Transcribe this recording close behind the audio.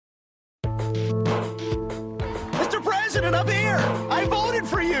I voted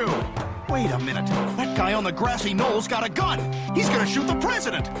for you! Wait a minute. That guy on the grassy knoll's got a gun. He's gonna shoot the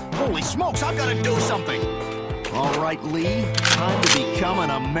president. Holy smokes, I've got to do something. All right, Lee. Time to become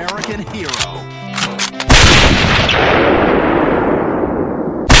an American hero.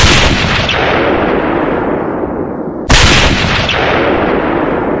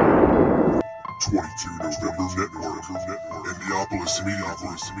 November Network, Indianapolis Media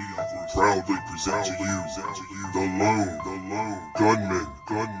proudly present to you the Lone Gunman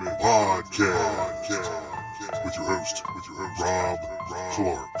Podcast with your host, Rob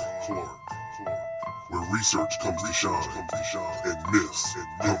Clark, where research comes to shine and myths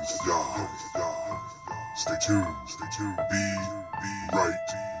comes to die. Stay tuned, be right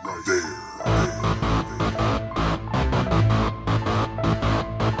there.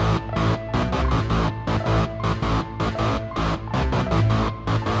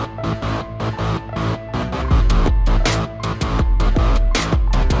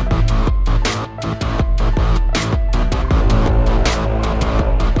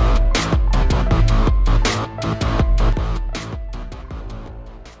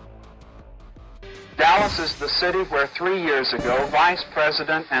 Dallas is the city where 3 years ago Vice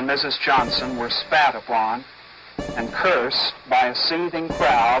President and Mrs. Johnson were spat upon and cursed by a seething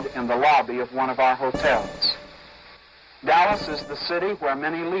crowd in the lobby of one of our hotels. Dallas is the city where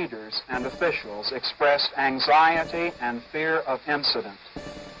many leaders and officials expressed anxiety and fear of incident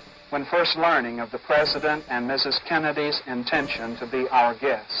when first learning of the President and Mrs. Kennedy's intention to be our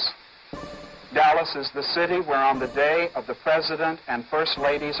guests. Dallas is the city where on the day of the President and First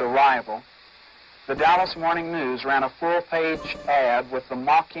Lady's arrival, the Dallas Morning News ran a full-page ad with the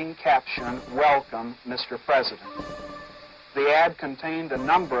mocking caption, "Welcome, Mr. President." The ad contained a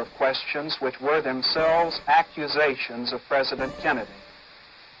number of questions which were themselves accusations of President Kennedy,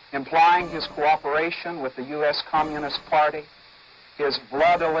 implying his cooperation with the U.S. Communist Party, his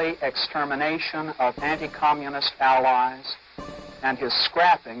bloodily extermination of anti-communist allies, and his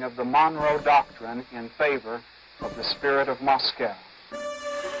scrapping of the Monroe Doctrine in favor of the spirit of Moscow.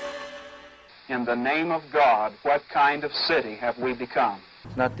 In the name of God, what kind of city have we become?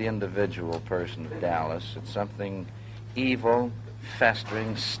 It's not the individual person of Dallas. It's something evil,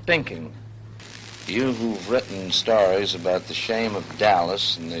 festering, stinking. You who've written stories about the shame of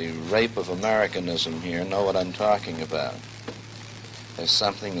Dallas and the rape of Americanism here know what I'm talking about. There's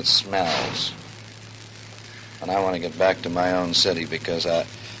something that smells. And I want to get back to my own city because I'm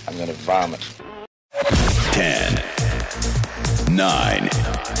going to vomit. 10, 9,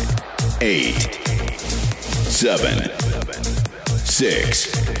 8, 7, 6,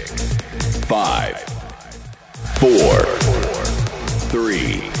 5, 4,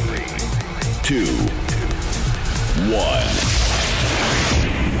 3, 2, 1.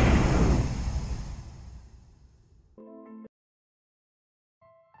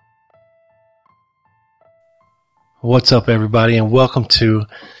 What's up, everybody, and welcome to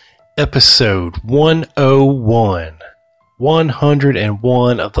episode 101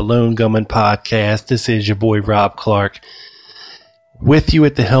 of the Lone Gunman Podcast. This is your boy Rob Clark with you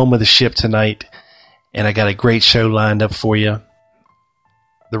at the helm of the ship tonight, and I got a great show lined up for you.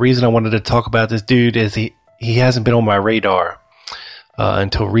 The reason I wanted to talk about this dude is he hasn't been on my radar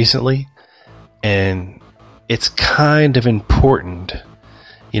until recently, and it's kind of important,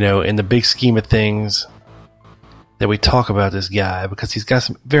 in the big scheme of things, that we talk about this guy, because he's got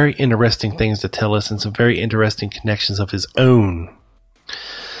some very interesting things to tell us and some very interesting connections of his own.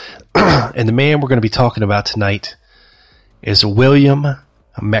 And the man we're going to be talking about tonight is William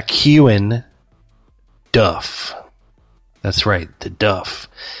McEwen Duff. That's right, the Duff.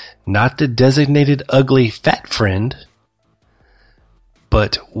 Not the designated ugly fat friend,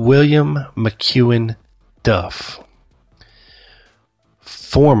 but William McEwen Duff.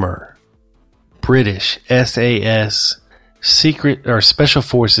 Former British SAS secret or special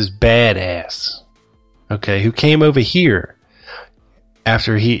forces badass, who came over here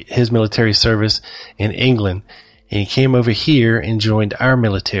after his military service in England, and he came over here and joined our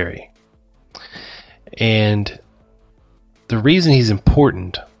military. And the reason he's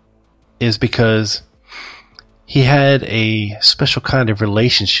important is because he had a special kind of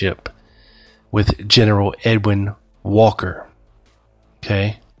relationship with General Edwin Walker.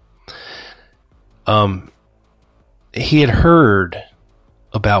 He had heard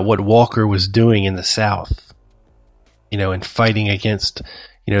about what Walker was doing in the South, in fighting against,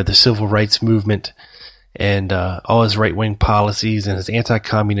 the civil rights movement and all his right-wing policies and his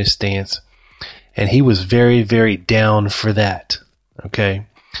anti-communist stance. And he was very, very down for that, And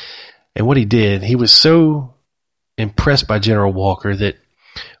what he did, he was so impressed by General Walker that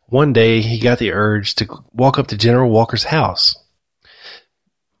one day he got the urge to walk up to General Walker's house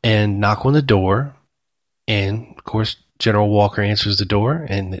and knock on the door. And, of course, General Walker answers the door,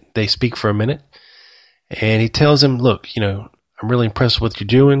 and they speak for a minute. And he tells him, look, I'm really impressed with what you're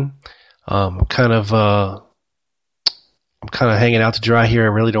doing. I'm kind of hanging out to dry here. I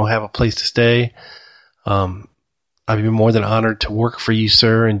really don't have a place to stay. I'd be more than honored to work for you,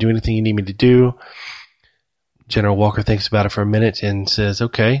 sir, and do anything you need me to do. General Walker thinks about it for a minute and says,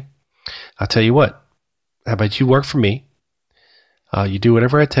 okay, I'll tell you what. How about you work for me? You do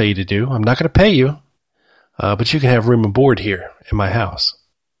whatever I tell you to do. I'm not going to pay you, but you can have room and board here in my house.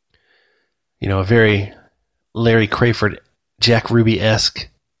 A very Larry Crayford, Jack Ruby-esque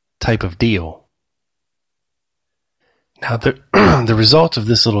type of deal. Now, the result of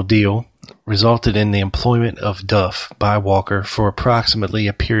this little deal resulted in the employment of Duff by Walker for approximately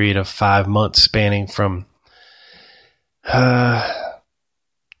a period of 5 months, spanning from,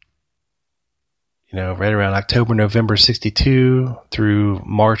 right around October, November 62 through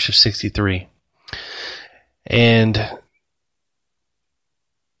March of 63. And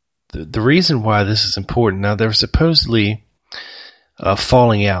the reason why this is important, now there was supposedly a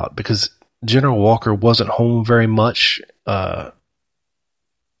falling out because General Walker wasn't home very much, from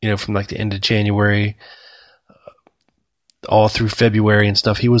like the end of January all through February and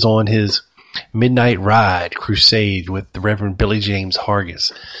stuff. He was on his midnight ride crusade with the Reverend Billy James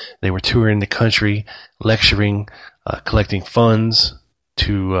Hargis. They were touring the country, lecturing, collecting funds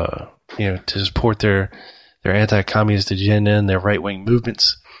to support their anti-communist agenda and their right-wing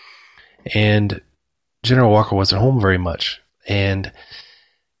movements. And General Walker wasn't home very much. And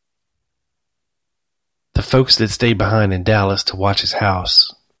the folks that stayed behind in Dallas to watch his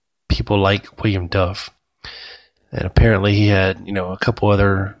house, people like William Duff, and apparently he had, a couple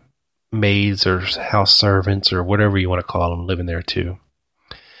other maids or house servants or whatever you want to call them living there too.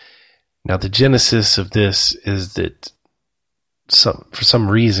 Now the genesis of this is that for some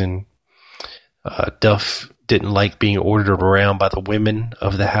reason, Duff didn't like being ordered around by the women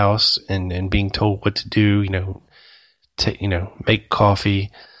of the house and being told what to do, make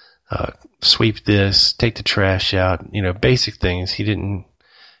coffee, sweep this, take the trash out, basic things. He didn't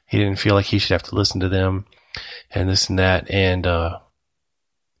feel like he should have to listen to them and this and that. And,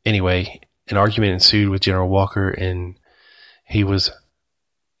 anyway, an argument ensued with General Walker, and he was,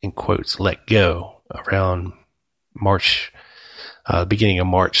 in quotes, let go around March, beginning of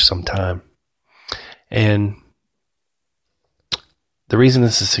March sometime. And the reason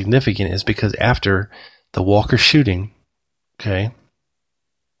this is significant is because after the Walker shooting, okay,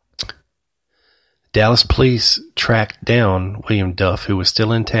 Dallas police tracked down William Duff, who was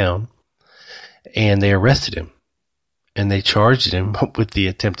still in town, and they arrested him. And they charged him with the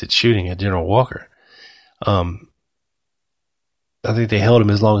attempted shooting at General Walker. I think they held him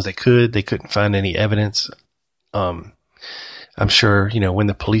as long as they could. They couldn't find any evidence. I'm sure, when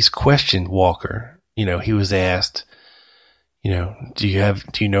the police questioned Walker, he was asked, do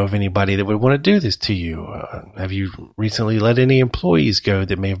you know of anybody that would want to do this to you? Have you recently let any employees go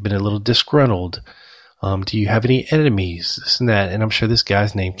that may have been a little disgruntled? Do you have any enemies? This and that. And I'm sure this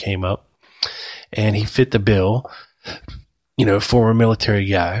guy's name came up, and he fit the bill. Former military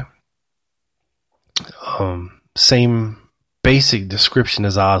guy. Same basic description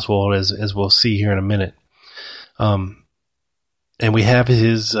as Oswald, as we'll see here in a minute. And we have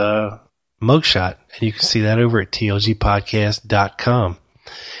his mugshot, and you can see that over at tlgpodcast.com.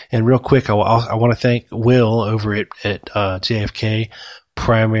 And real quick, I want to thank Will over at JFK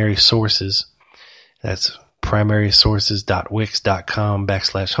Primary Sources. That's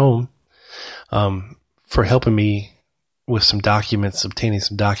primarysources.wix.com/home. For helping me with some documents, obtaining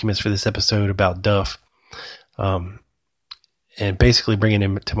some documents for this episode about Duff, and basically bringing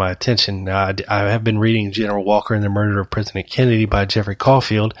him to my attention. Now, I have been reading General Walker and the Murder of President Kennedy by Jeffrey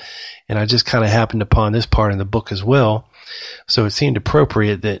Caulfield, and I just kind of happened upon this part in the book as well. So it seemed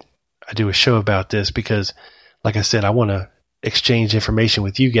appropriate that I do a show about this because, like I said, I want to exchange information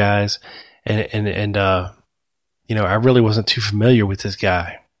with you guys, and I really wasn't too familiar with this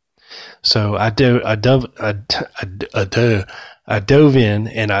guy. So I dove in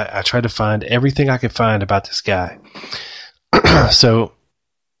and I tried to find everything I could find about this guy. So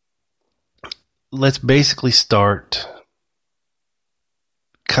let's basically start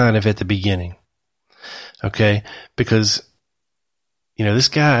kind of at the beginning. Okay? Because, this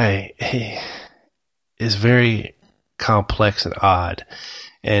guy is very complex and odd.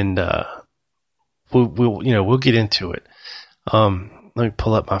 And we'll get into it. Let me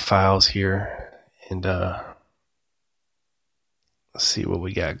pull up my files here and let's see what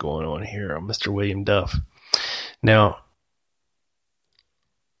we got going on here on Mr. William Duff. Now,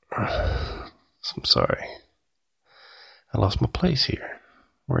 I'm sorry. I lost my place here.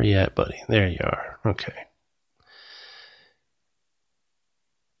 Where you at, buddy? There you are. Okay.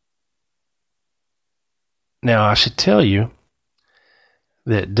 Now, I should tell you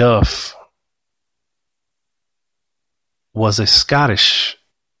that Duff was of Scottish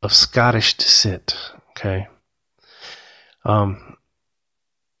descent. Okay. And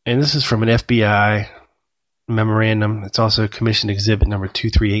this is from an FBI memorandum. It's also commissioned exhibit number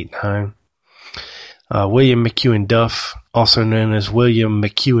 2389. William McEwen Duff, also known as William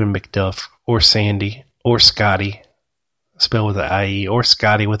McEwen McDuff, or Sandy, or Scotty, spelled with an IE, or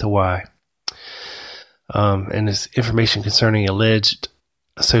Scotty with a Y. And this information concerning alleged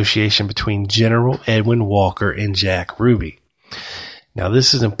association between General Edwin Walker and Jack Ruby. Now,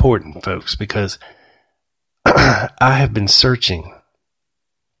 this is important, folks, because I have been searching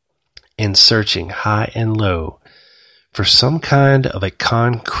high and low for some kind of a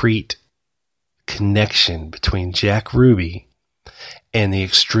concrete connection between Jack Ruby and the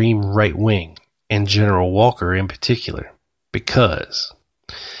extreme right wing, and General Walker in particular, because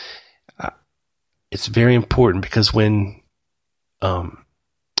it's very important. Because when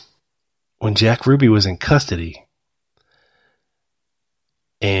Jack Ruby was in custody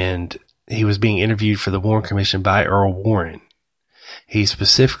and he was being interviewed for the Warren Commission by Earl Warren, he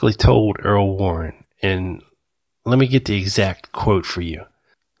specifically told Earl Warren, and let me get the exact quote for you.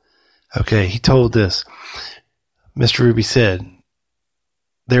 Okay, he told this. Mr. Ruby said,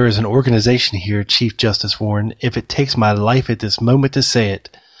 "There is an organization here, Chief Justice Warren, if it takes my life at this moment to say it."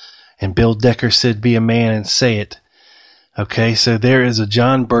 And Bill Decker said, "Be a man and say it." Okay, so there is a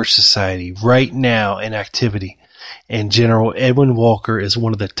John Birch Society right now in activity, and General Edwin Walker is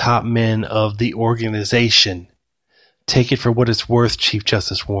one of the top men of the organization. Take it for what it's worth, Chief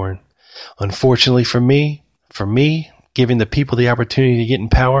Justice Warren. Unfortunately for me, giving the people the opportunity to get in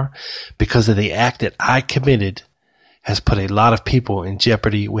power because of the act that I committed has put a lot of people in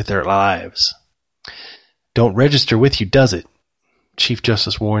jeopardy with their lives. Don't register with you, does it? Chief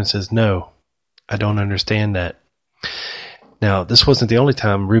Justice Warren says, "No, I don't understand that." Now, this wasn't the only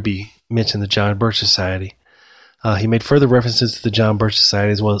time Ruby mentioned the John Birch Society. He made further references to the John Birch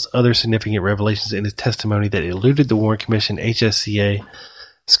Society as well as other significant revelations in his testimony that eluded the Warren Commission, HSCA,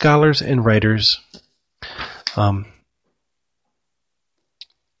 scholars, and writers. The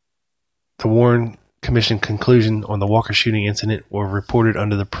Warren Commission conclusion on the Walker shooting incident were reported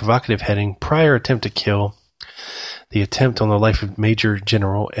under the provocative heading, "Prior Attempt to Kill," the attempt on the life of Major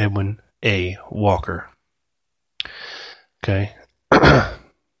General Edwin A. Walker. Okay.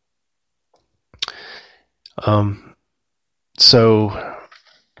 So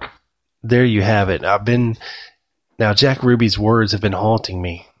there you have it. Now Jack Ruby's words have been haunting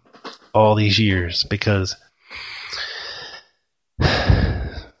me all these years because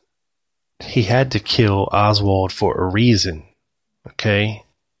he had to kill Oswald for a reason. Okay.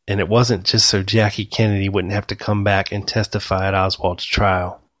 And it wasn't just so Jackie Kennedy wouldn't have to come back and testify at Oswald's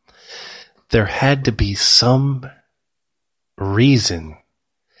trial. There had to be some reason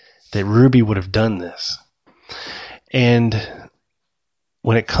that Ruby would have done this. And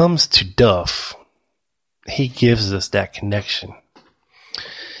when it comes to Duff, he gives us that connection.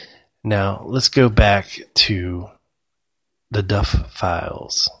 Now, let's go back to the Duff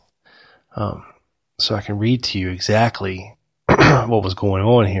files. So I can read to you exactly what was going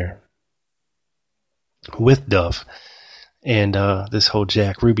on here with Duff and this whole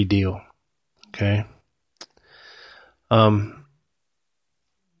Jack Ruby deal. Okay. Let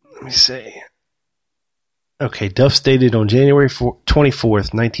me see. Okay, Duff stated on January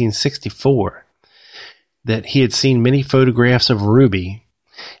 24th, 1964, that he had seen many photographs of Ruby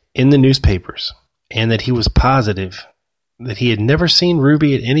in the newspapers and that he was positive that he had never seen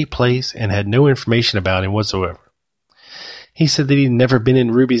Ruby at any place and had no information about him whatsoever. He said that he'd never been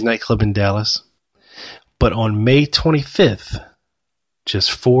in Ruby's nightclub in Dallas. But on May 25th, just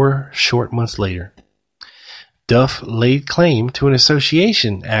 4 short months later, Duff laid claim to an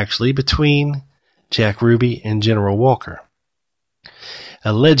association, actually, between Jack Ruby and General Walker,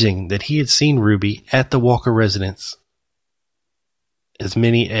 alleging that he had seen Ruby at the Walker residence as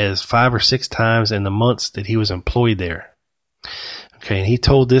many as 5 or 6 times in the months that he was employed there. Okay, and he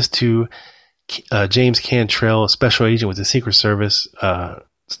told this to James Cantrell, a special agent with the Secret Service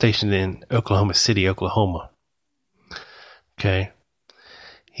stationed in Oklahoma City, Oklahoma. Okay.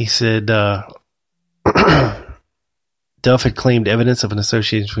 He said Duff had claimed evidence of an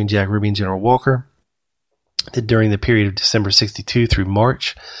association between Jack Ruby and General Walker that during the period of December 62 through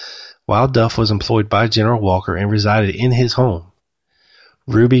March, while Duff was employed by General Walker and resided in his home,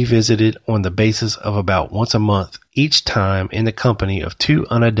 Ruby visited on the basis of about once a month, each time in the company of 2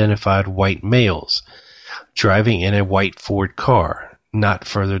 unidentified white males, driving in a white Ford car, not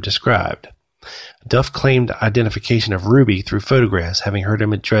further described. Duff claimed identification of Ruby through photographs, having heard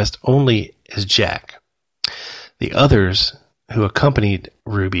him addressed only as Jack. The others who accompanied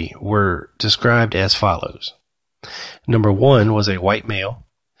Ruby were described as follows. Number 1 was a white male,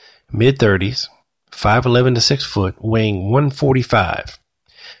 mid-30s, 5'11 to 6 foot, weighing 145,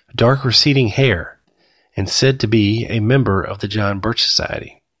 dark receding hair, and said to be a member of the John Birch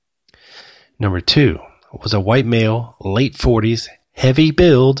Society. Number 2 was a white male, late 40s, heavy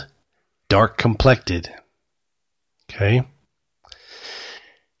build, dark complected. Okay.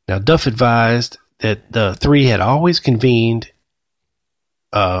 Now, Duff advised that the three had always convened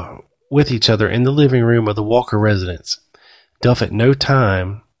with each other in the living room of the Walker residence. Duff at no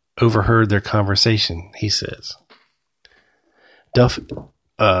time overheard their conversation, he says. Duff,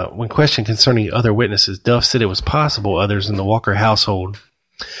 when questioned concerning other witnesses, Duff said it was possible others in the Walker household,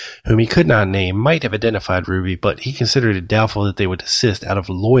 whom he could not name, might have identified Ruby, but he considered it doubtful that they would desist out of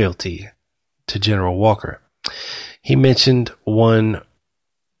loyalty to General Walker. He mentioned one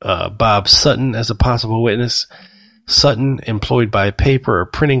Bob Sutton as a possible witness. Sutton, employed by a paper or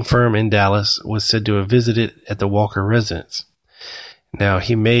printing firm in Dallas, was said to have visited at the Walker residence. Now,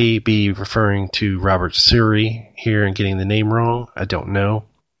 he may be referring to Robert Suri here and getting the name wrong. I don't know.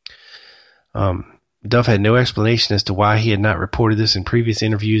 Duff had no explanation as to why he had not reported this in previous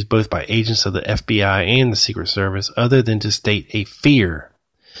interviews, both by agents of the FBI and the Secret Service, other than to state a fear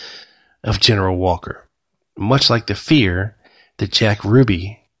of General Walker, much like the fear that Jack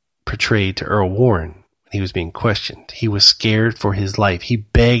Ruby portrayed to Earl Warren when he was being questioned. He was scared for his life. He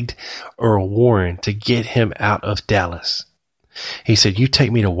begged Earl Warren to get him out of Dallas. He said, "You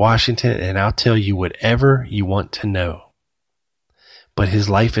take me to Washington and I'll tell you whatever you want to know. But his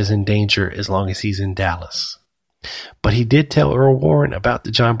life is in danger as long as he's in Dallas." But he did tell Earl Warren about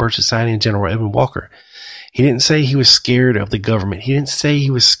the John Birch Society and General Edwin Walker. He didn't say he was scared of the government. He didn't say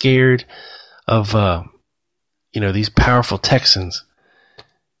he was scared of, these powerful Texans.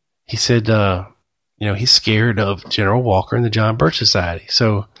 He said, he's scared of General Walker and the John Birch Society.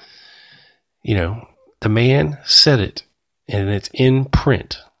 So, the man said it, and it's in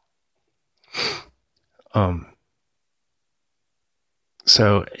print.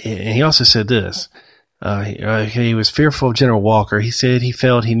 So, and he also said this. He was fearful of General Walker. He said he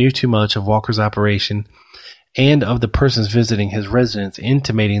felt he knew too much of Walker's operation and of the persons visiting his residence,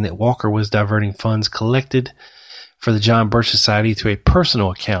 intimating that Walker was diverting funds collected for the John Birch Society to a personal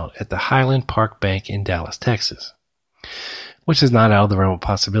account at the Highland Park Bank in Dallas, Texas, which is not out of the realm of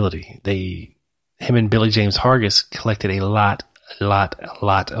possibility. Him and Billy James Hargis collected a lot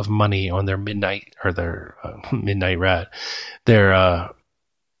of money on their midnight ride, the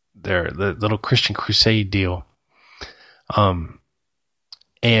little Christian Crusade deal.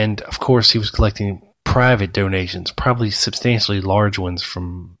 And of course he was collecting private donations, probably substantially large ones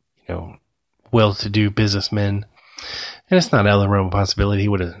from, well-to-do businessmen. And it's not out of the realm of possibility he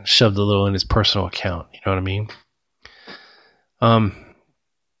would have shoved a little in his personal account. You know what I mean?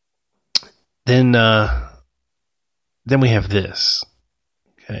 Then we have this.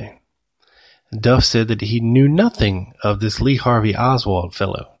 Okay. Duff said that he knew nothing of this Lee Harvey Oswald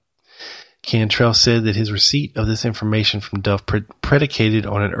fellow. Cantrell said that his receipt of this information from Duff predicated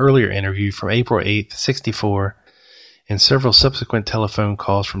on an earlier interview from April 8th, 1964, and several subsequent telephone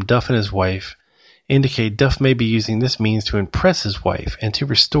calls from Duff and his wife indicate Duff may be using this means to impress his wife and to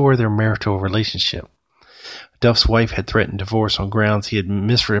restore their marital relationship. Duff's wife had threatened divorce on grounds he had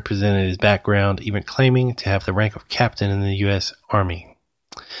misrepresented his background, even claiming to have the rank of captain in the U.S. Army.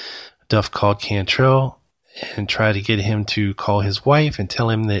 Duff called Cantrell and tried to get him to call his wife and tell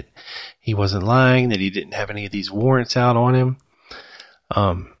him that he wasn't lying, that he didn't have any of these warrants out on him.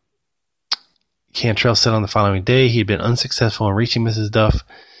 Cantrell said on the following day he had been unsuccessful in reaching Mrs. Duff.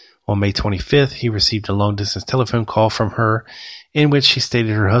 On May 25th, he received a long-distance telephone call from her in which she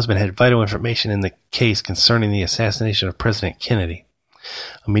stated her husband had vital information in the case concerning the assassination of President Kennedy.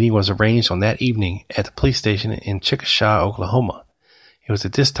 A meeting was arranged on that evening at the police station in Chickasha, Oklahoma. It was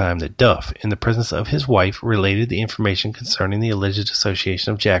at this time that Duff, in the presence of his wife, related the information concerning the alleged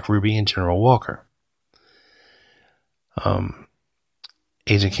association of Jack Ruby and General Walker.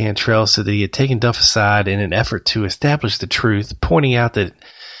 Agent Cantrell said that he had taken Duff aside in an effort to establish the truth, pointing out that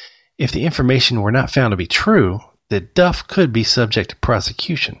if the information were not found to be true, that Duff could be subject to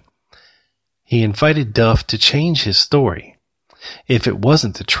prosecution. He invited Duff to change his story, if it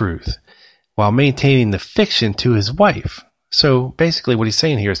wasn't the truth, while maintaining the fiction to his wife. So basically what he's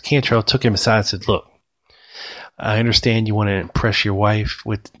saying here is Cantrell took him aside and said, "Look, I understand you want to impress your wife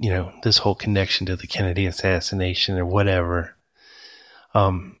with, this whole connection to the Kennedy assassination or whatever.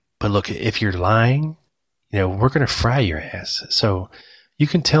 But look, if you're lying, we're going to fry your ass. So you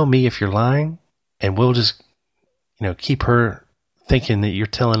can tell me if you're lying, and we'll just, keep her thinking that you're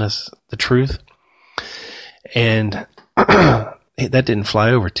telling us the truth. And that didn't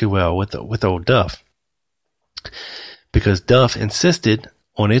fly over too well with old Duff, because Duff insisted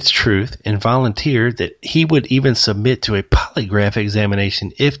on its truth and volunteered that he would even submit to a polygraph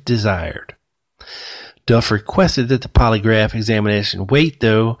examination if desired. Duff requested that the polygraph examination wait,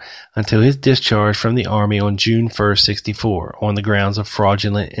 though, until his discharge from the Army on June 1st, 1964, on the grounds of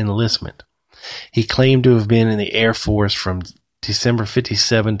fraudulent enlistment. He claimed to have been in the Air Force from December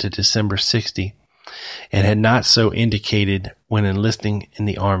 57 to December 60, and had not so indicated when enlisting in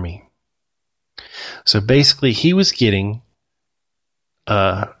the Army. So basically, he was getting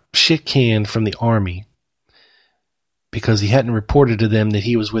shit canned from the Army because he hadn't reported to them that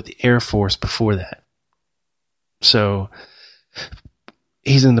he was with the Air Force before that. So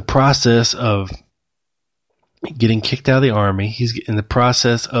he's in the process of getting kicked out of the Army. He's in the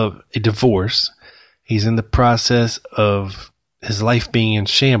process of a divorce. He's in the process of his life being in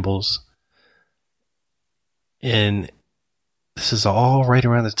shambles. And this is all right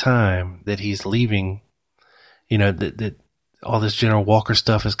around the time that he's leaving, that all this General Walker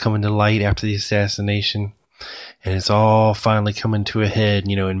stuff is coming to light after the assassination. And it's all finally coming to a head,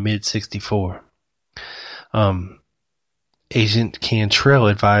 in mid-64. Agent Cantrell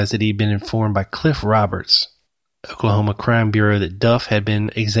advised that he'd been informed by Cliff Roberts, Oklahoma Crime Bureau, that Duff had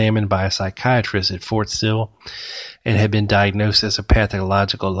been examined by a psychiatrist at Fort Sill and had been diagnosed as a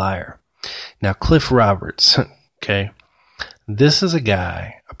pathological liar. Now, Cliff Roberts, okay, this is a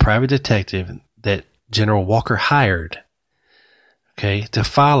guy, a private detective that General Walker hired, okay, to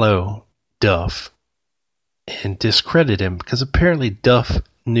follow Duff and discredit him, because apparently Duff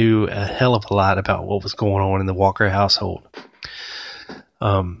knew a hell of a lot about what was going on in the Walker household.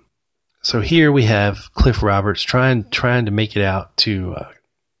 So here we have Cliff Roberts trying to make it out to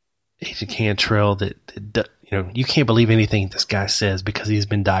Agent Cantrell that you can't believe anything this guy says because he's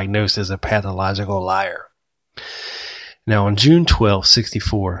been diagnosed as a pathological liar. Now, on June 12,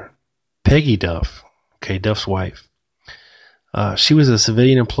 1964, Peggy Duff, okay, Duff's wife, she was a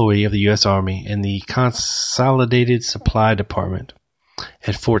civilian employee of the U.S. Army in the Consolidated Supply Department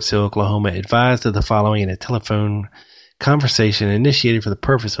at Fort Sill, Oklahoma, advised of the following in a telephone conversation initiated for the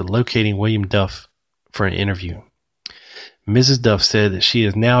purpose of locating William Duff for an interview. Mrs. Duff said that she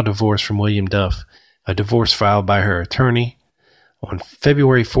is now divorced from William Duff, a divorce filed by her attorney on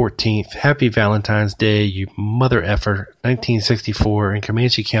February 14th. Happy Valentine's Day, you mother effer, 1964, in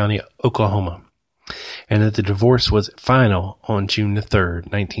Comanche County, Oklahoma. And that the divorce was final on June the 3rd,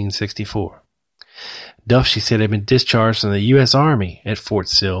 1964. Duff, she said, had been discharged from the U.S. Army at Fort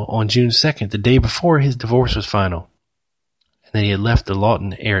Sill on June 2nd, the day before his divorce was final, and that he had left the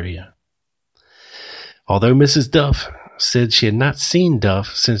Lawton area. Although Mrs. Duff said she had not seen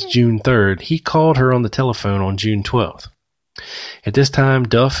Duff since June 3rd, he called her on the telephone on June 12th. At this time,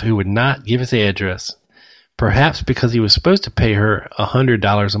 Duff, who would not give his address, perhaps because he was supposed to pay her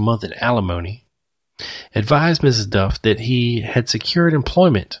 $100 a month in alimony, advised Mrs. Duff that he had secured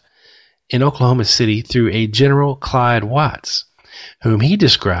employment in Oklahoma City through a General Clyde Watts, whom he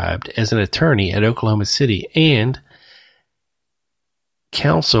described as an attorney at Oklahoma City and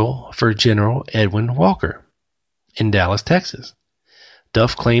counsel for General Edwin Walker in Dallas, Texas.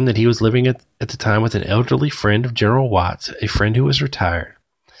 Duff claimed that he was living at the time with an elderly friend of General Watts, a friend who was retired.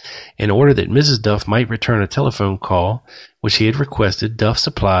 In order that Mrs. Duff might return a telephone call, which he had requested, Duff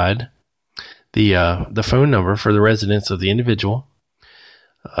supplied the phone number for the residence of the individual.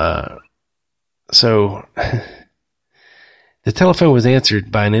 So the telephone was answered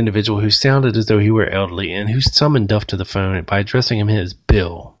by an individual who sounded as though he were elderly and who summoned Duff to the phone by addressing him as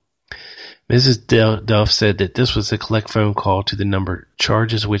Bill. Mrs. Duff said that this was a collect phone call to the number,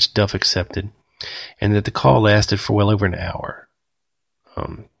 charges which Duff accepted, and that the call lasted for well over an hour.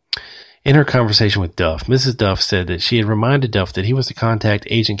 In her conversation with Duff, Mrs. Duff said that she had reminded Duff that he was to contact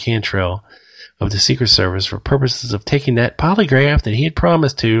Agent Cantrell of the Secret Service for purposes of taking that polygraph that he had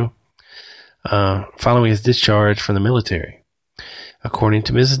promised to following his discharge from the military. According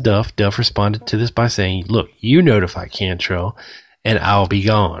to Mrs. Duff, Duff responded to this by saying, "Look, you notify Cantrell, and I'll be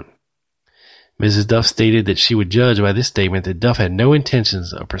gone." Mrs. Duff stated that she would judge by this statement that Duff had no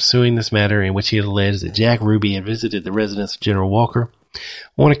intentions of pursuing this matter, in which he had alleged that Jack Ruby had visited the residence of General Walker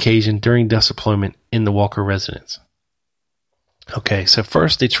on occasion during Duff's deployment in the Walker residence. Okay, so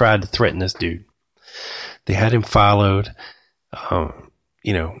first they tried to threaten this dude. They had him followed.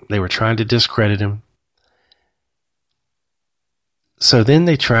 They were trying to discredit him. So then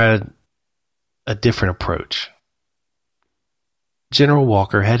they tried a different approach. General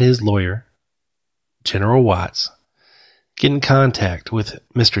Walker had his lawyer General Watts, get in contact with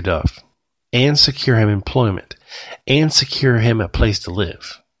Mr. Duff and secure him employment and secure him a place to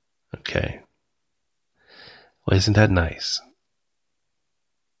live. Okay. Well, isn't that nice?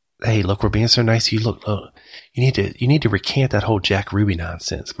 Hey, look, we're being so nice to you. Look, you need to recant that whole Jack Ruby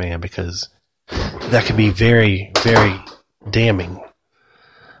nonsense, man, because that could be very, very damning,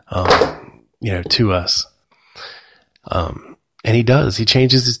 to us. And he does. He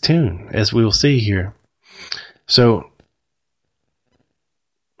changes his tune, as we will see here. So,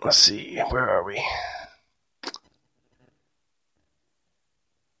 let's see. Where are we?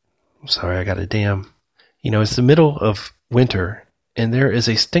 I'm sorry, I got a damn... it's the middle of winter, and there is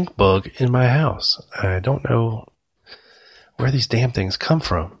a stink bug in my house. I don't know where these damn things come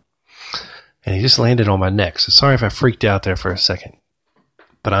from. And he just landed on my neck. So sorry if I freaked out there for a second.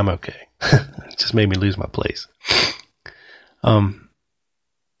 But I'm okay. It just made me lose my place.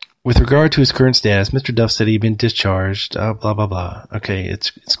 With regard to his current status, Mr. Duff said he'd been discharged, blah, blah, blah. Okay,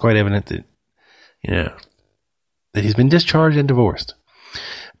 it's quite evident that, that he's been discharged and divorced.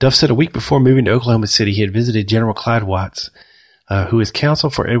 Duff said a week before moving to Oklahoma City, he had visited General Clyde Watts, who is counsel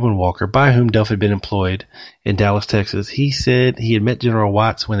for Edwin Walker, by whom Duff had been employed in Dallas, Texas. He said he had met General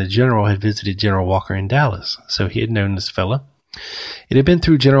Watts when the general had visited General Walker in Dallas, so he had known this fella. It had been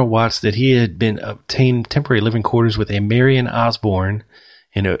through General Watts that he had been obtained temporary living quarters with a Marion Osborne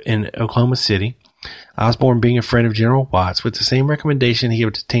in Oklahoma City. Osborne, being a friend of General Watts, with the same recommendation, he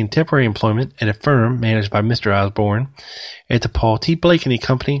obtained temporary employment at a firm managed by Mr. Osborne at the Paul T. Blake &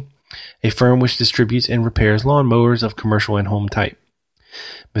 Company, a firm which distributes and repairs lawn mowers of commercial and home type.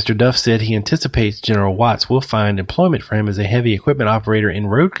 Mr. Duff said he anticipates General Watts will find employment for him as a heavy equipment operator in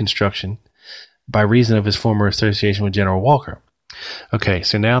road construction by reason of his former association with General Walker. Okay,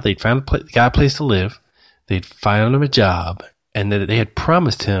 so now they'd found the guy a place to live, they'd found him a job, and that they had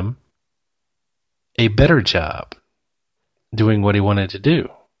promised him a better job doing what he wanted to do.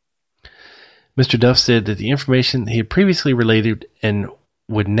 Mr. Duff said that the information he had previously related and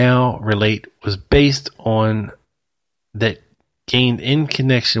would now relate was based on that gained in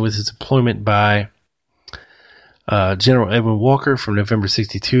connection with his employment by General Edwin Walker from November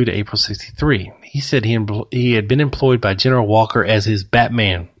 62 to April 63. He said he had been employed by General Walker as his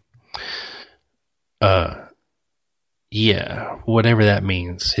Batman. Yeah, whatever that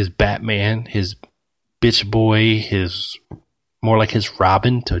means. His Batman, his bitch boy, his more like his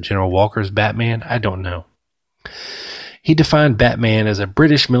Robin to General Walker's Batman. I don't know. He defined Batman as a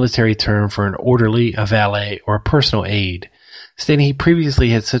British military term for an orderly, a valet, or a personal aide, stating he previously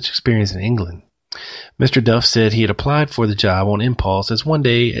had such experience in England. Mr. Duff said he had applied for the job on impulse, as one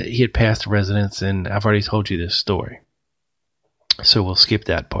day he had passed a residence, and I've already told you this story. So we'll skip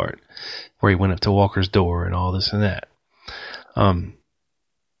that part, where he went up to Walker's door and all this and that.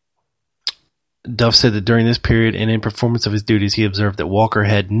 Duff said that during this period and in performance of his duties, he observed that Walker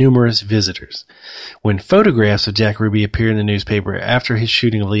had numerous visitors. When photographs of Jack Ruby appeared in the newspaper after his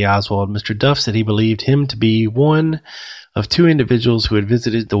shooting of Lee Oswald, Mr. Duff said he believed him to be one of two individuals who had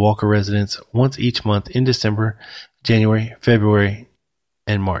visited the Walker residence once each month in December, January, February,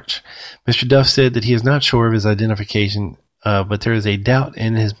 and March. Mr. Duff said that he is not sure of his identification, but there is a doubt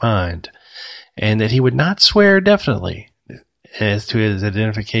in his mind, and that he would not swear definitely as to his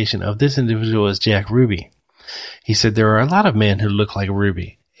identification of this individual as Jack Ruby. He said there are a lot of men who look like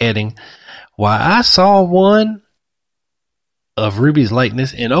Ruby, adding, "Why, I saw one of Ruby's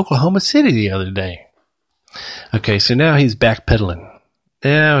likeness in Oklahoma City the other day." Okay, so now he's backpedaling.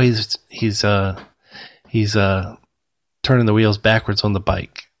 Now he's turning the wheels backwards on the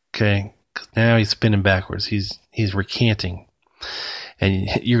bike. Okay, 'cause now he's spinning backwards. He's recanting, and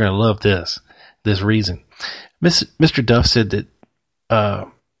you're gonna love this reason. Mr. Duff said that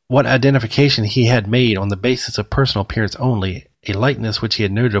what identification he had made on the basis of personal appearance only, a likeness which he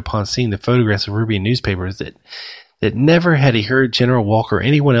had noted upon seeing the photographs of Ruby in newspapers, that never had he heard General Walker or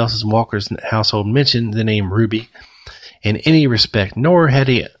anyone else in Walker's household mention the name Ruby in any respect, nor had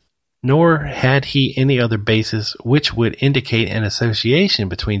he any other basis which would indicate an association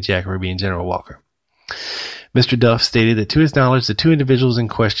between Jack Ruby and General Walker. Mr. Duff stated that to his knowledge, the two individuals in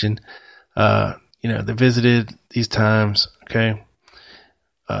question, they visited these times, okay?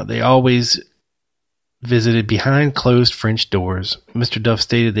 They always visited behind closed French doors. Mr. Duff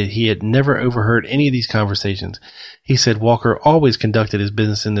stated that he had never overheard any of these conversations. He said Walker always conducted his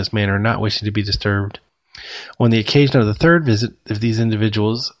business in this manner, not wishing to be disturbed. On the occasion of the third visit of these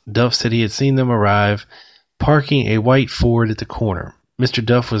individuals, Duff said he had seen them arrive, parking a white Ford at the corner. Mr.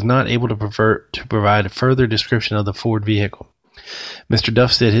 Duff was not able to provide a further description of the Ford vehicle. Mr.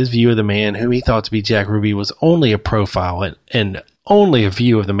 Duff said his view of the man, whom he thought to be Jack Ruby, was only a profile and only a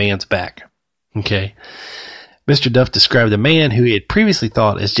view of the man's back. Okay. Mr. Duff described the man who he had previously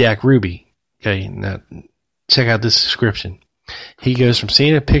thought as Jack Ruby. Okay, now check out this description. He goes from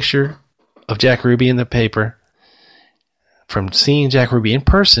seeing a picture of Jack Ruby in the paper, from seeing Jack Ruby in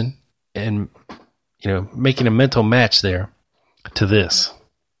person and, making a mental match there, to this.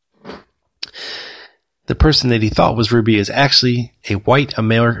 The person that he thought was Ruby is actually a white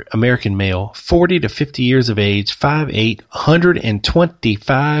American male, 40 to 50 years of age, 5'8",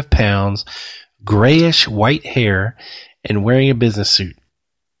 125 pounds, grayish white hair, and wearing a business suit.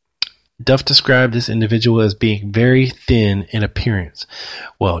 Duff described this individual as being very thin in appearance.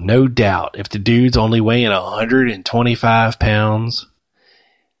 Well, no doubt, if the dude's only weighing 125 pounds,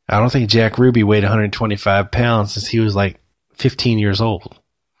 I don't think Jack Ruby weighed 125 pounds since he was like 15 years old.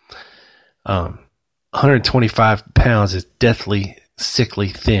 125 pounds is deathly, sickly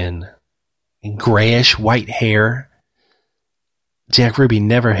thin. And grayish white hair. Jack Ruby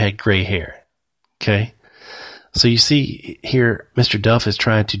never had gray hair. Okay? So you see here, Mr. Duff is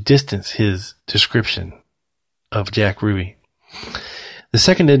trying to distance his description of Jack Ruby. The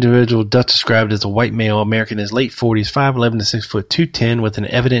second individual Duff described as a white male American in his late 40s, 5'11 to 6 foot 210 with an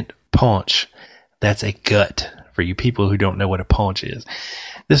evident paunch. That's a gut for you people who don't know what a paunch is.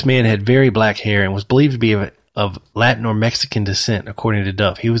 This man had very black hair and was believed to be of Latin or Mexican descent, according to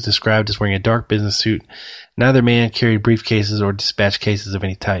Duff. He was described as wearing a dark business suit. Neither man carried briefcases or dispatch cases of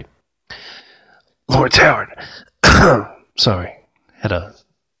any type. Lawrence Howard. Sorry. Had a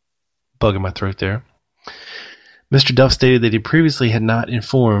bug in my throat there. Mr. Duff stated that he previously had not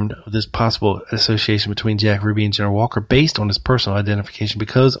informed of this possible association between Jack Ruby and General Walker based on his personal identification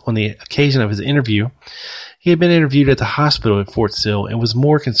because on the occasion of his interview, he had been interviewed at the hospital at Fort Sill and was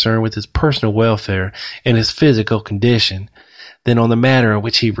more concerned with his personal welfare and his physical condition than on the matter on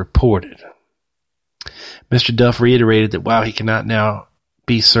which he reported. Mr. Duff reiterated that while he cannot now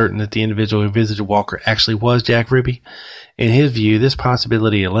be certain that the individual who visited Walker actually was Jack Ruby, in his view, this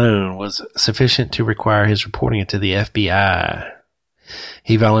possibility alone was sufficient to require his reporting it to the FBI.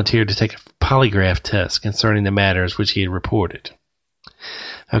 He volunteered to take a polygraph test concerning the matters which he had reported.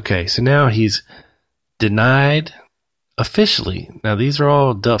 Okay, so now he's denied officially. Now, these are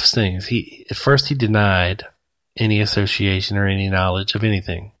all Duff's things. At first he denied any association or any knowledge of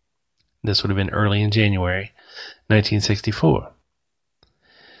anything. This would have been early in January 1964.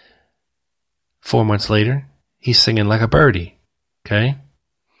 4 months later, he's singing like a birdie. Okay?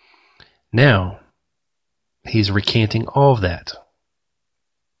 Now, he's recanting all of that.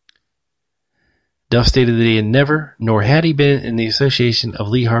 Duff stated that he had never, nor had he been in the association of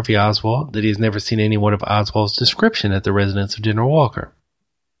Lee Harvey Oswald, that he has never seen any one of Oswald's description at the residence of General Walker.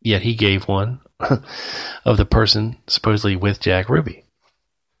 Yet he gave one of the person supposedly with Jack Ruby.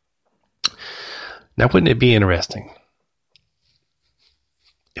 Now, wouldn't it be interesting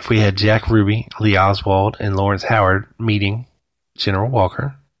if we had Jack Ruby, Lee Oswald, and Lawrence Howard meeting General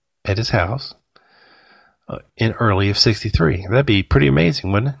Walker at his house in early of 63? That'd be pretty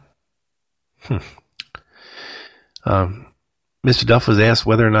amazing, wouldn't it? Mr. Duff was asked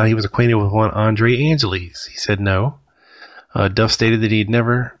whether or not he was acquainted with one Andre Angeles. He said no. Duff stated that he had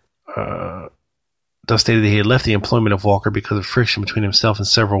left the employment of Walker because of friction between himself and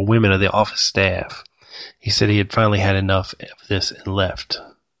several women of the office staff. He said he had finally had enough of this and left.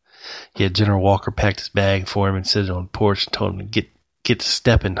 Yet General Walker packed his bag for him and sit on the porch and told him to get to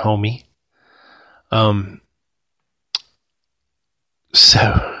stepping, homie.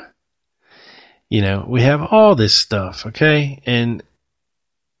 So, we have all this stuff, okay? And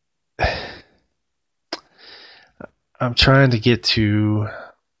I'm trying to get to...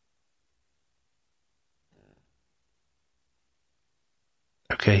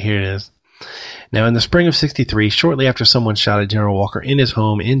 Okay, here it is. Now, in the spring of 63, shortly after someone shot at General Walker in his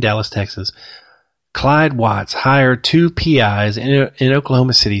home in Dallas, Texas, Clyde Watts hired 2 PIs in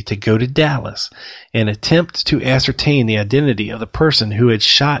Oklahoma City to go to Dallas and attempt to ascertain the identity of the person who had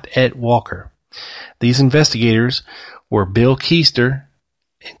shot at Walker. These investigators were Bill Keister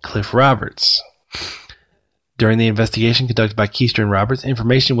and Cliff Roberts. During the investigation conducted by Keister and Roberts,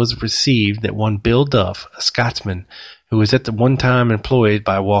 information was received that one Bill Duff, a Scotsman who was at the one time employed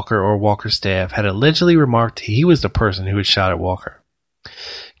by Walker or Walker's staff, had allegedly remarked he was the person who had shot at Walker.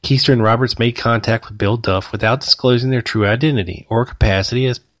 Keister and Roberts made contact with Bill Duff without disclosing their true identity or capacity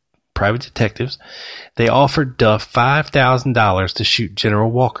as private detectives. They offered Duff $5,000 to shoot General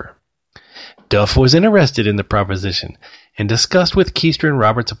Walker. Duff was interested in the proposition and discussed with Keister and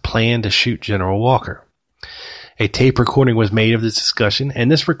Roberts a plan to shoot General Walker. A tape recording was made of this discussion, and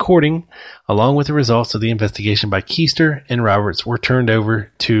this recording, along with the results of the investigation by Keister and Roberts, were turned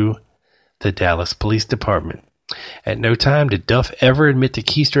over to the Dallas Police Department. At no time did Duff ever admit to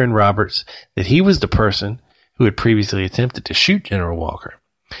Keister and Roberts that he was the person who had previously attempted to shoot General Walker.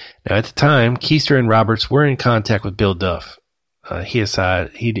 Now, at the time, Keister and Roberts were in contact with Bill Duff.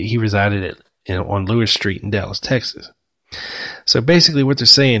 He resided on Lewis Street in Dallas, Texas. So basically what they're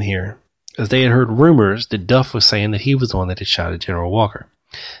saying here is they had heard rumors that Duff was saying that he was the one that had shot at General Walker.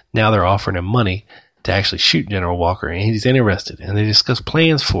 Now they're offering him money to actually shoot General Walker, and he's interested, and they discuss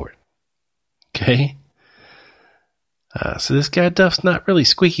plans for it. Okay? So this guy Duff's not really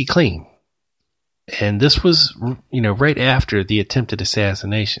squeaky clean. And this was, right after the attempted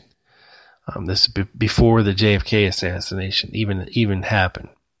assassination. This is before the JFK assassination even happened.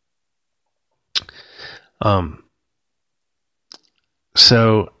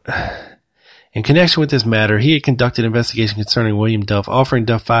 So, in connection with this matter, he had conducted an investigation concerning William Duff, offering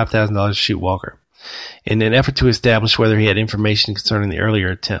Duff $5,000 to shoot Walker, in an effort to establish whether he had information concerning the earlier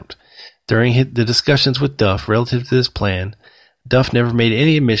attempt. During the discussions with Duff relative to this plan, Duff never made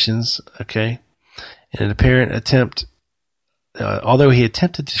any admissions, in an apparent attempt, although he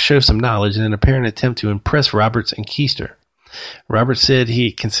attempted to show some knowledge in an apparent attempt to impress Roberts and Keister. Roberts said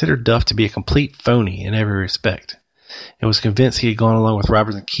he considered Duff to be a complete phony in every respect, and was convinced he had gone along with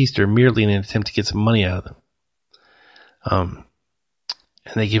Roberts and Keister merely in an attempt to get some money out of them.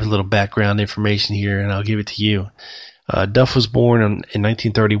 And they give a little background information here, and I'll give it to you. Duff was born in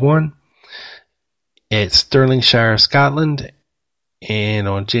 1931 at Stirlingshire, Scotland, and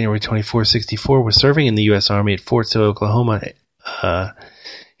on January 24, 1964 was serving in the U.S. Army at Fort Sill, Oklahoma.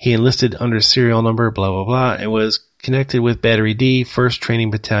 He enlisted under serial number, blah, blah, blah, and was connected with Battery D, 1st Training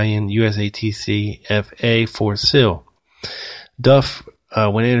Battalion, USATC FA, Fort Sill. Duff,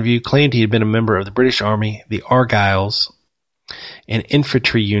 when interviewed, claimed he had been a member of the British Army, the Argylls, an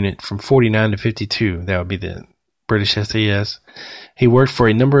infantry unit from 49 to 52. That would be the British SAS. He worked for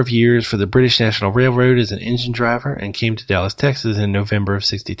a number of years for the British National Railroad as an engine driver and came to Dallas, Texas in November of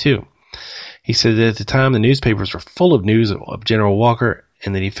 1962. He said that at the time the newspapers were full of news of General Walker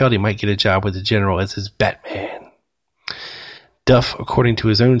and that he felt he might get a job with the general as his Batman. Duff, according to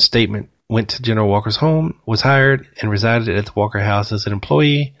his own statement, went to General Walker's home, was hired, and resided at the Walker house as an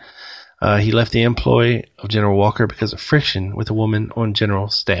employee. He left the employ of General Walker because of friction with a woman on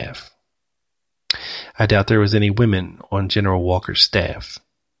General's staff. I doubt there was any women on General Walker's staff.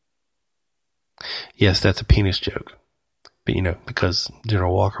 Yes, that's a penis joke. But, because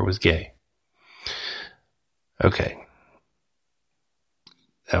General Walker was gay. Okay.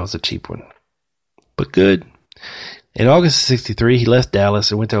 That was a cheap one. But good. In August of 1963, he left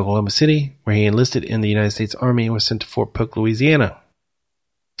Dallas and went to Oklahoma City, where he enlisted in the United States Army and was sent to Fort Polk, Louisiana.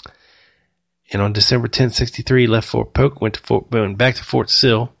 And on December 10, 1963, he left Fort Polk, went back to Fort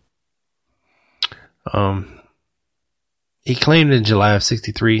Sill. He claimed in July of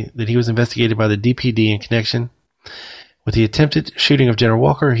 1963 that he was investigated by the DPD in connection with the attempted shooting of General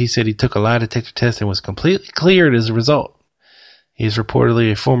Walker. He said he took a lie detector test and was completely cleared as a result. He is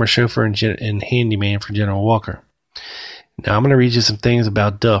reportedly a former chauffeur and handyman for General Walker. Now, I'm going to read you some things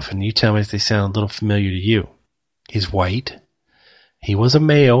about Duff, and you tell me if they sound a little familiar to you. He's white. He was a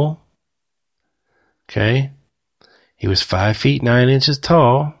male. Okay. He was 5 feet 9 inches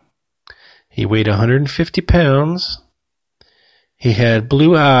tall. He weighed 150 pounds. He had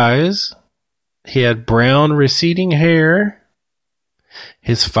blue eyes. He had brown receding hair.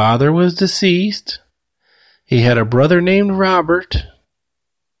 His father was deceased. He had a brother named Robert.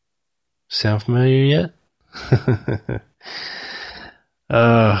 Sound familiar yet?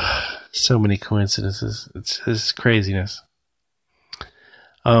 So many coincidences. It's craziness.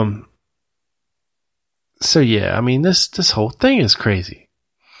 So yeah, I mean, this whole thing is crazy.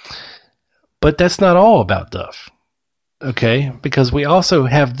 But that's not all about Duff. Okay? Because we also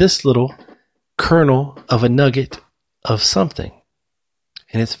have this little kernel of a nugget of something.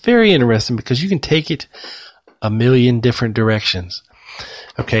 And it's very interesting because you can take it a million different directions.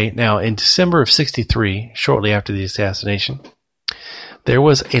 Okay, now in December of 1963, shortly after the assassination, there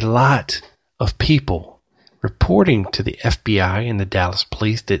was a lot of people reporting to the FBI and the Dallas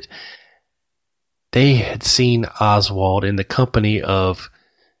police that they had seen Oswald in the company of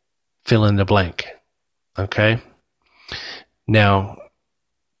fill in the blank. Okay? Now,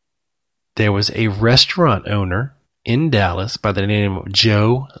 there was a restaurant owner in Dallas by the name of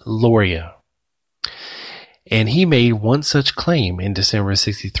Joe Loria. And he made one such claim in December of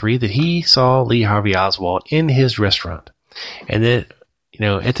 1963 that he saw Lee Harvey Oswald in his restaurant. And that,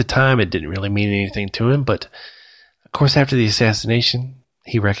 at the time it didn't really mean anything to him, but of course after the assassination,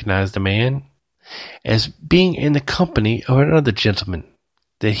 he recognized the man as being in the company of another gentleman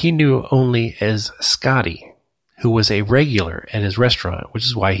that he knew only as Scotty, who was a regular at his restaurant, which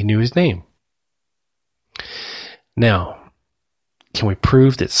is why he knew his name. Now, can we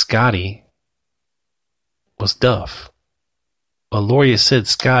prove that Scotty was Duff? Well, Loria said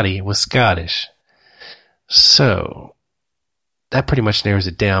Scotty was Scottish. So, that pretty much narrows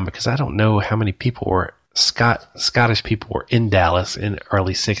it down, because I don't know how many people were Scottish people were in Dallas in the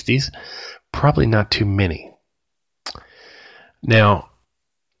early 60s. Probably not too many. Now,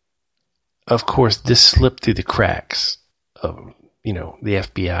 of course, this slipped through the cracks of, the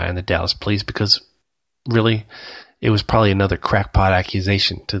FBI and the Dallas police, because really, it was probably another crackpot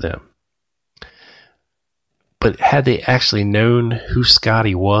accusation to them. But had they actually known who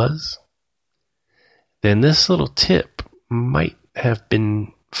Scotty was, then this little tip might have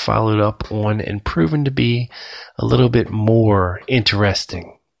been followed up on and proven to be a little bit more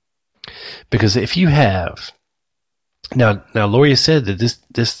interesting. Because if you have... Now Loria said that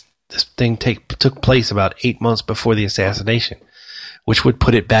this thing took place about 8 months before the assassination, which would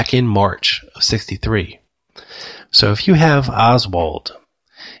put it back in March of 63. So if you have Oswald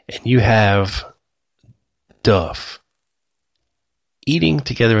and you have Duff eating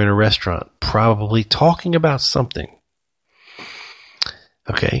together in a restaurant, probably talking about something,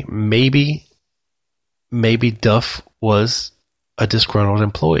 okay, maybe Duff was a disgruntled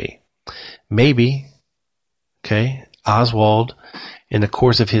employee. Maybe, okay, Oswald, in the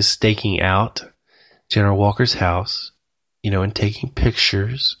course of his staking out General Walker's house, and taking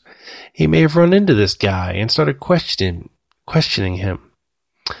pictures, he may have run into this guy and started questioning him.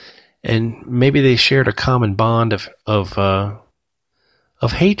 And maybe they shared a common bond of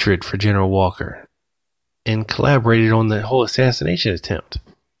hatred for General Walker and collaborated on the whole assassination attempt.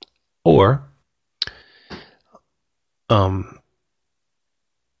 Or, at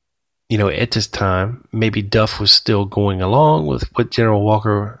this time, maybe Duff was still going along with what General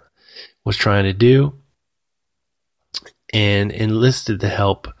Walker was trying to do and enlisted the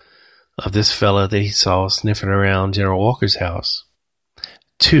help of this fella that he saw sniffing around General Walker's house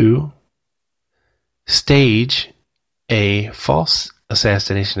to stage a false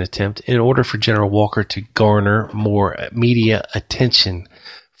assassination attempt in order for General Walker to garner more media attention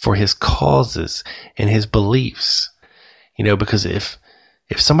for his causes and his beliefs. Because if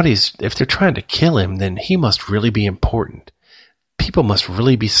they're trying to kill him, then he must really be important. People must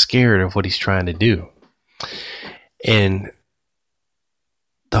really be scared of what he's trying to do. And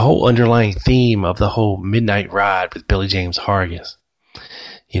the whole underlying theme of the whole Midnight Ride with Billy James Hargis,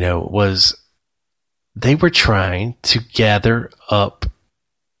 was they were trying to gather up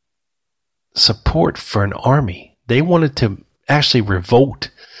support for an army. They wanted to actually revolt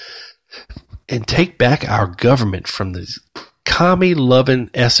and take back our government from these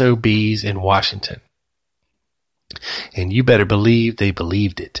commie-loving SOBs in Washington. And you better believe they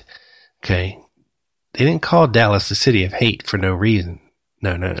believed it. Okay? They didn't call Dallas the city of hate for no reason.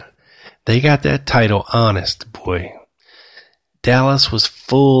 No. They got that title honest, boy. Dallas was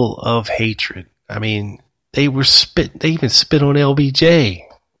full of hatred. I mean, they even spit on LBJ,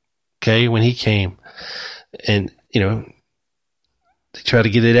 okay, when he came. And, they tried to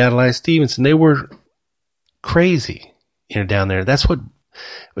get it out of Eli Stevenson. They were crazy, down there. It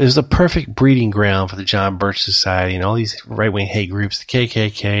was the perfect breeding ground for the John Birch Society and all these right-wing hate groups, the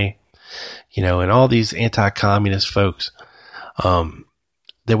KKK, and all these anti-communist folks,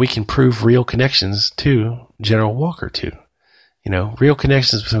 that we can prove real connections to General Walker to. Real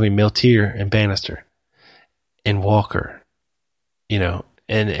connections between Miltier and Bannister and Walker,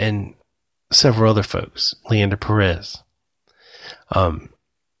 and several other folks, Leander Perez. The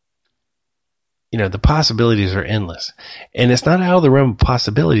possibilities are endless. And it's not out of the realm of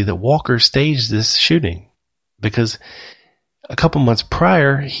possibility that Walker staged this shooting, because a couple months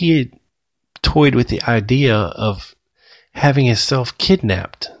prior, he had toyed with the idea of having himself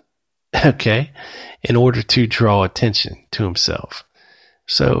kidnapped, okay, in order to draw attention to himself.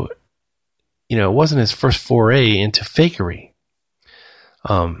 So, it wasn't his first foray into fakery.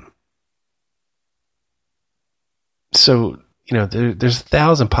 So, there's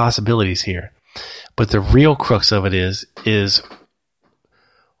 1,000 possibilities here. But the real crux of it is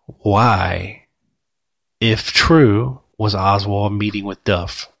why, if true, was Oswald meeting with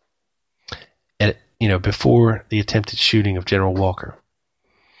Duff before the attempted shooting of General Walker?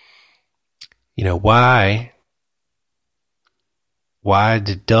 Why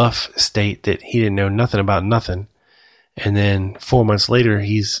did Duff state that he didn't know nothing about nothing, and then 4 months later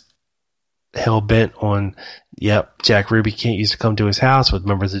he's hell bent on, Jack Ruby used to come to his house with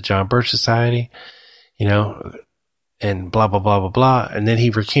members of the John Birch Society, and blah, blah, blah, blah, blah. And then he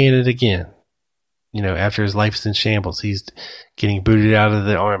recanted again, after his life's in shambles. He's getting booted out of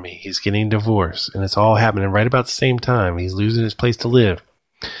the army. He's getting divorced, and it's all happening right about the same time. He's losing his place to live,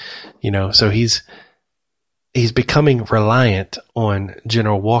 so he's he's becoming reliant on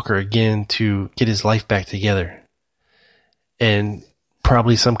General Walker again to get his life back together. And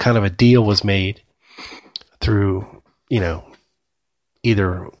probably some kind of a deal was made through,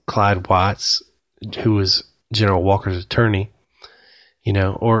 either Clyde Watts, who was General Walker's attorney,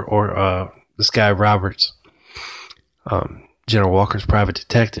 or this guy Roberts, General Walker's private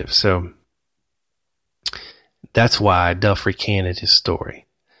detective. So that's why Duff recanted his story.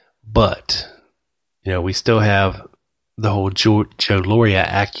 But, we still have the whole Joe Lauria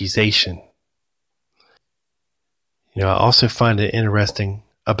accusation. I also find it interesting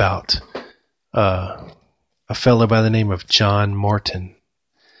about a fellow by the name of John Martin.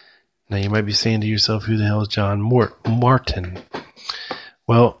 Now, you might be saying to yourself, who the hell is John Martin?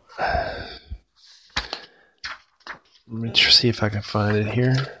 Well, let me see if I can find it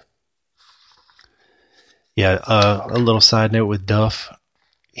here. Yeah, a little side note with Duff.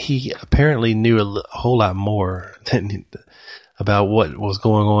 He apparently knew a whole lot more about what was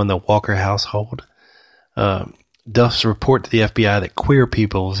going on in the Walker household. Duff's report to the FBI that queer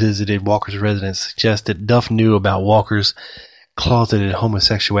people visited Walker's residence suggests that Duff knew about Walker's closeted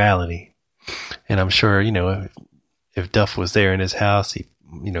homosexuality. And I'm sure, if Duff was there in his house,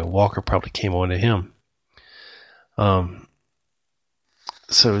 Walker probably came on to him.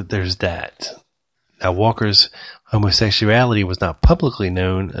 So there's that. Now, Walker's homosexuality was not publicly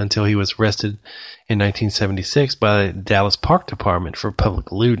known until he was arrested in 1976 by the Dallas Park Department for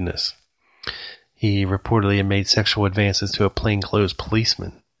public lewdness. He reportedly had made sexual advances to a plainclothes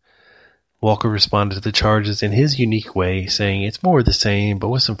policeman. Walker responded to the charges in his unique way, saying it's more of the same, but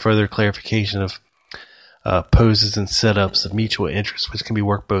with some further clarification of poses and setups of mutual interest, which can be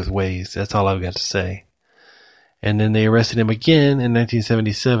worked both ways. That's all I've got to say. And then they arrested him again in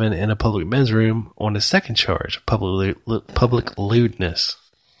 1977 in a public men's room on a second charge, public lewdness.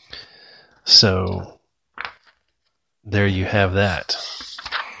 So there you have that.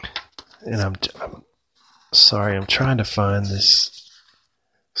 And I'm sorry, I'm trying to find this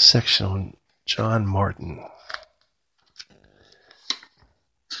section on John Martin.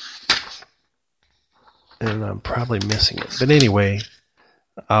 And I'm probably missing it. But anyway,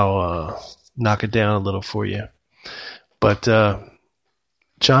 I'll knock it down a little for you. But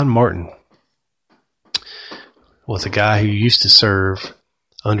John Martin was a guy who used to serve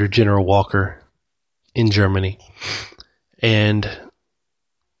under General Walker in Germany. And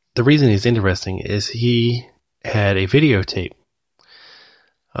the reason he's interesting is he had a videotape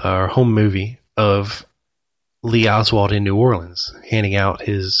or home movie of Lee Oswald in New Orleans handing out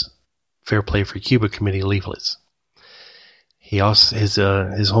his Fair Play for Cuba Committee leaflets. He also his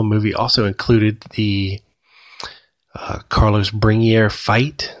home movie also included the Carlos Brinier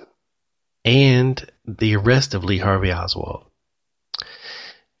fight and the arrest of Lee Harvey Oswald.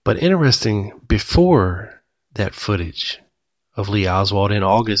 But interesting, before that footage of Lee Oswald in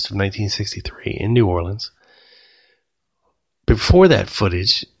August of 1963 in New Orleans, before that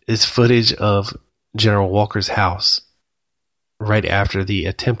footage is footage of General Walker's house right after the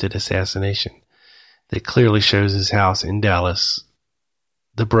attempted assassination that clearly shows his house in Dallas,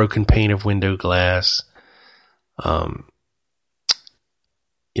 the broken pane of window glass. Of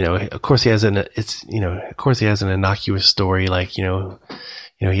course he has an innocuous story, like, he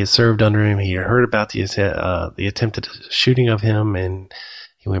had served under him. He had heard about the attempted shooting of him, and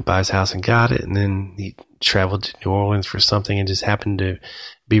he went by his house and got it. And then he traveled to New Orleans for something and just happened to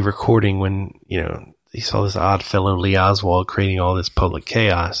be recording when, he saw this odd fellow Lee Oswald creating all this public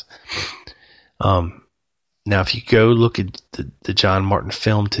chaos. Now, if you go look at the John Martin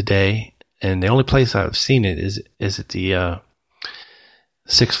film today, and the only place I've seen it is at the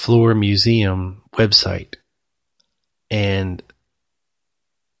Sixth Floor Museum website, and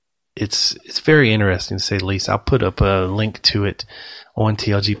it's very interesting to say the least. I'll put up a link to it on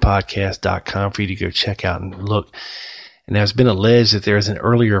tlgpodcast.com for you to go check out and look. And now it's been alleged that there is an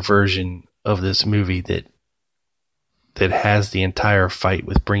earlier version of this movie that has the entire fight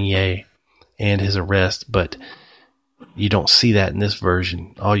with Brinier and his arrest, but you don't see that in this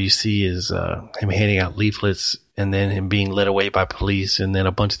version. All you see is him handing out leaflets and then him being led away by police, and then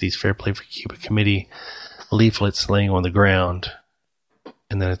a bunch of these Fair Play for Cuba Committee leaflets laying on the ground,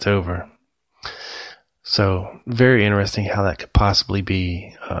 and then it's over. So very interesting how that could possibly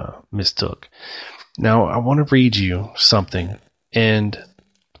be mistook. Now, I want to read you something, and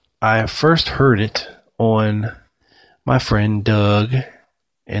I first heard it on my friend Doug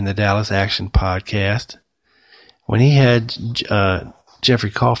in the Dallas Action podcast when he had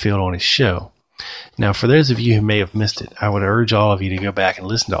Jeffrey Caulfield on his show. Now, for those of you who may have missed it, I would urge all of you to go back and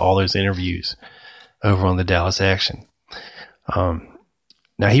listen to all those interviews over on the Dallas Action.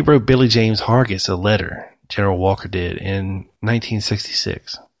 Now, he wrote Billy James Hargis a letter General Walker did in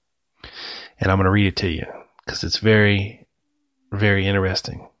 1966. And I'm going to read it to you because it's very, very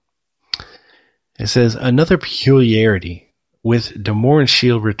interesting. It says, another peculiarity with DeMore and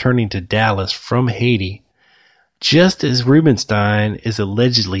Shield returning to Dallas from Haiti, just as Rubenstein is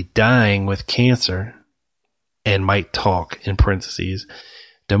allegedly dying with cancer and might talk in parentheses,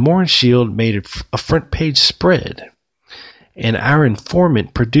 DeMore and Shield made a front page spread, and our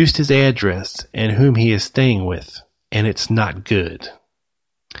informant produced his address and whom he is staying with, and it's not good.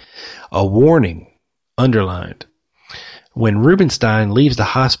 A warning, underlined, when Rubenstein leaves the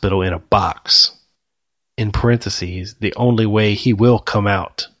hospital in a box, in parentheses, the only way he will come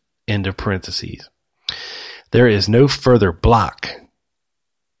out, end parentheses. There is no further block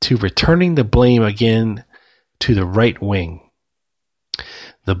to returning the blame again to the right wing.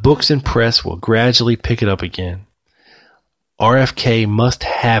 The books and press will gradually pick it up again. RFK must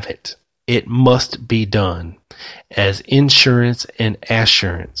have it. It must be done as insurance and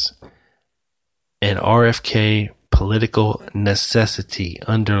assurance. And RFK political necessity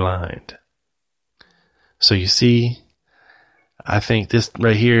underlined. So you see, I think this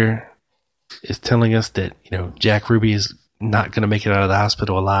right here is telling us that, Jack Ruby is not going to make it out of the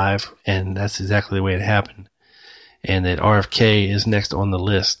hospital alive, and that's exactly the way it happened. And that RFK is next on the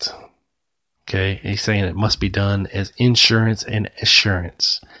list. Okay, he's saying it must be done as insurance and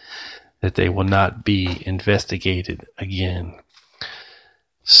assurance that they will not be investigated again.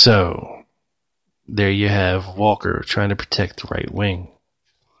 So, there you have Walker trying to protect the right wing.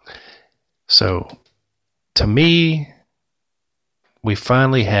 So, to me, we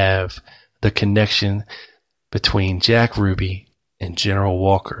finally have the connection between Jack Ruby and General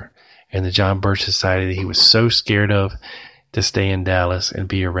Walker and the John Birch Society that he was so scared of to stay in Dallas and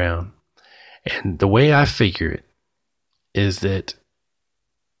be around. And the way I figure it is that,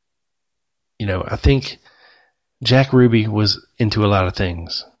 I think Jack Ruby was into a lot of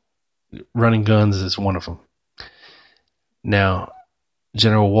things. Running guns is one of them. Now,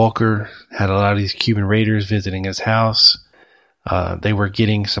 General Walker had a lot of these Cuban raiders visiting his house. They were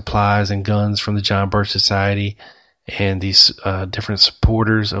getting supplies and guns from the John Birch Society and these different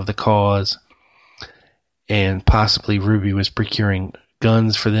supporters of the cause. And possibly Ruby was procuring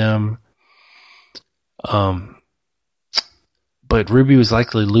guns for them. But Ruby was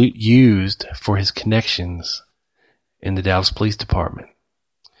likely used for his connections in the Dallas Police Department.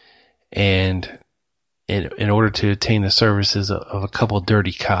 And in order to attain the services of a couple of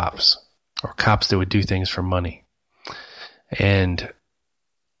dirty cops, or cops that would do things for money. And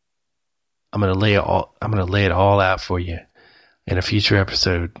I'm going to lay it all out for you in a future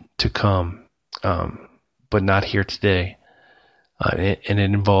episode to come, but not here today. And it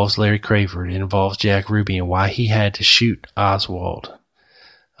involves Larry Craver. It involves Jack Ruby and why he had to shoot Oswald.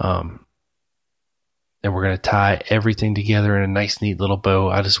 And we're going to tie everything together in a nice, neat little bow.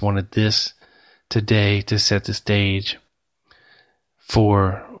 I just wanted this today to set the stage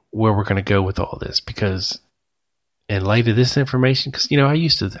for where we're going to go with all this, because in light of this information, because I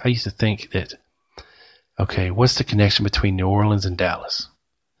used to think that, okay, what's the connection between New Orleans and Dallas?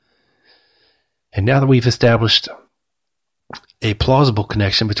 And now that we've established a plausible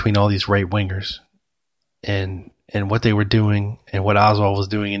connection between all these right wingers and what they were doing and what Oswald was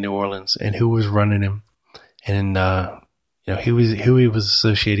doing in New Orleans and who was running him and who he was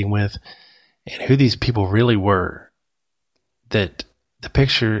associating with and who these people really were, that the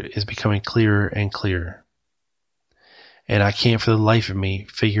picture is becoming clearer and clearer. And I can't for the life of me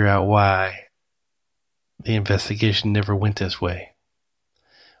figure out why the investigation never went this way.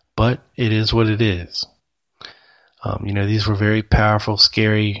 But it is what it is. These were very powerful,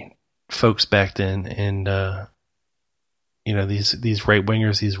 scary folks back then. And, these right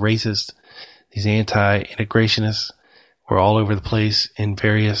wingers, these racists, these anti-integrationists were all over the place in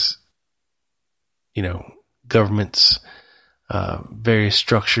various, governments, various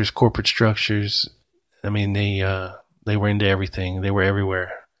structures, corporate structures. I mean, they were into everything. They were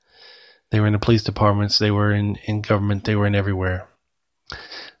everywhere. They were in the police departments. They were in government. They were in everywhere.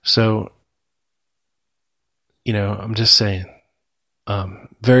 So, I'm just saying,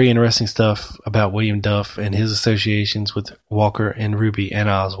 very interesting stuff about William Duff and his associations with Walker and Ruby and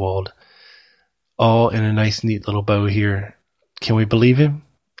Oswald, all in a nice, neat little bow here. Can we believe him?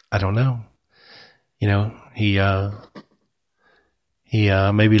 I don't know. He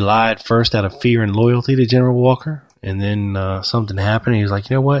maybe lied first out of fear and loyalty to General Walker, and then something happened. And he was like,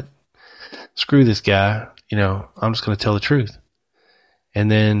 you know what? Screw this guy. I'm just going to tell the truth. And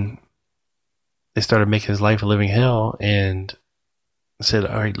then they started making his life a living hell and said,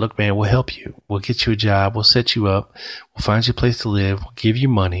 all right, look, man, we'll help you. We'll get you a job. We'll set you up. We'll find you a place to live. We'll give you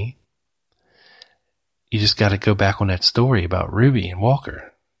money. you just got to go back on that story about Ruby and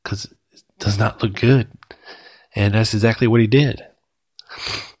Walker, because it does not look good. And that's exactly what he did.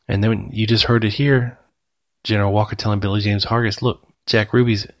 And then you just heard it here, General Walker telling Billy James Hargis, look, Jack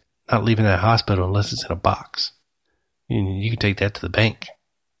Ruby's not leaving that hospital unless it's in a box. You can take that to the bank.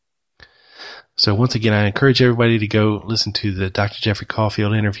 So once again, I encourage everybody to go listen to the Dr. Jeffrey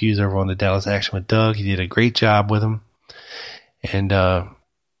Caulfield interviews over on the Dallas Action with Doug. He did a great job with them. And I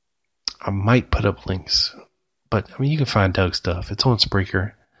might put up links. But, I mean, you can find Doug's stuff. It's on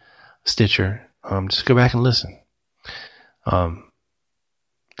Spreaker, Stitcher. Just go back and listen.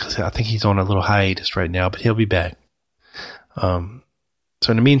 Because I think he's on a little hiatus right now, but he'll be back. So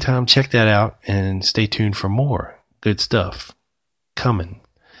in the meantime, check that out and stay tuned for more good stuff coming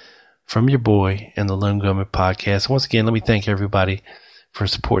from your boy and the Lone Gunman Podcast. Once again, let me thank everybody for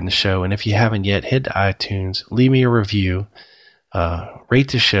supporting the show. And if you haven't yet, head to iTunes, leave me a review,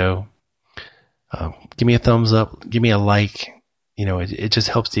 rate the show, give me a thumbs up, give me a like. You know, it just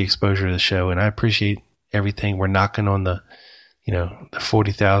helps the exposure of the show. And I appreciate everything. We're knocking on the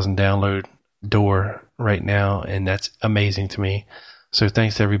 40,000 download door right now. And that's amazing to me. So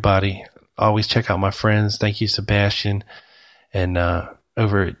thanks to everybody. Always check out my friends. Thank you, Sebastian. And,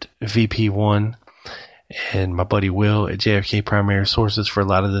 over at VP1 and my buddy Will at JFK Primary Sources for a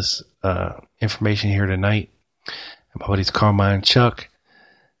lot of this information here tonight. And my buddies Carmine, Chuck,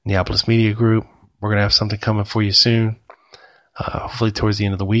 Neapolis Media Group. We're going to have something coming for you soon, hopefully towards the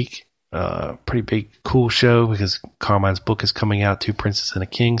end of the week. Pretty big, cool show because Carmine's book is coming out, Two Princes and a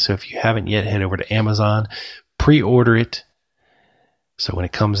King. So if you haven't yet, head over to Amazon, pre-order it. So when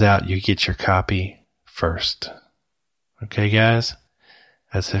it comes out, you get your copy first. Okay, guys?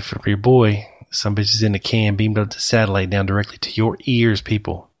 That's it for your boy. Some bitches in the can beamed up the satellite down directly to your ears,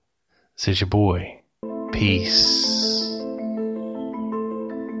 people. This is your boy. Peace.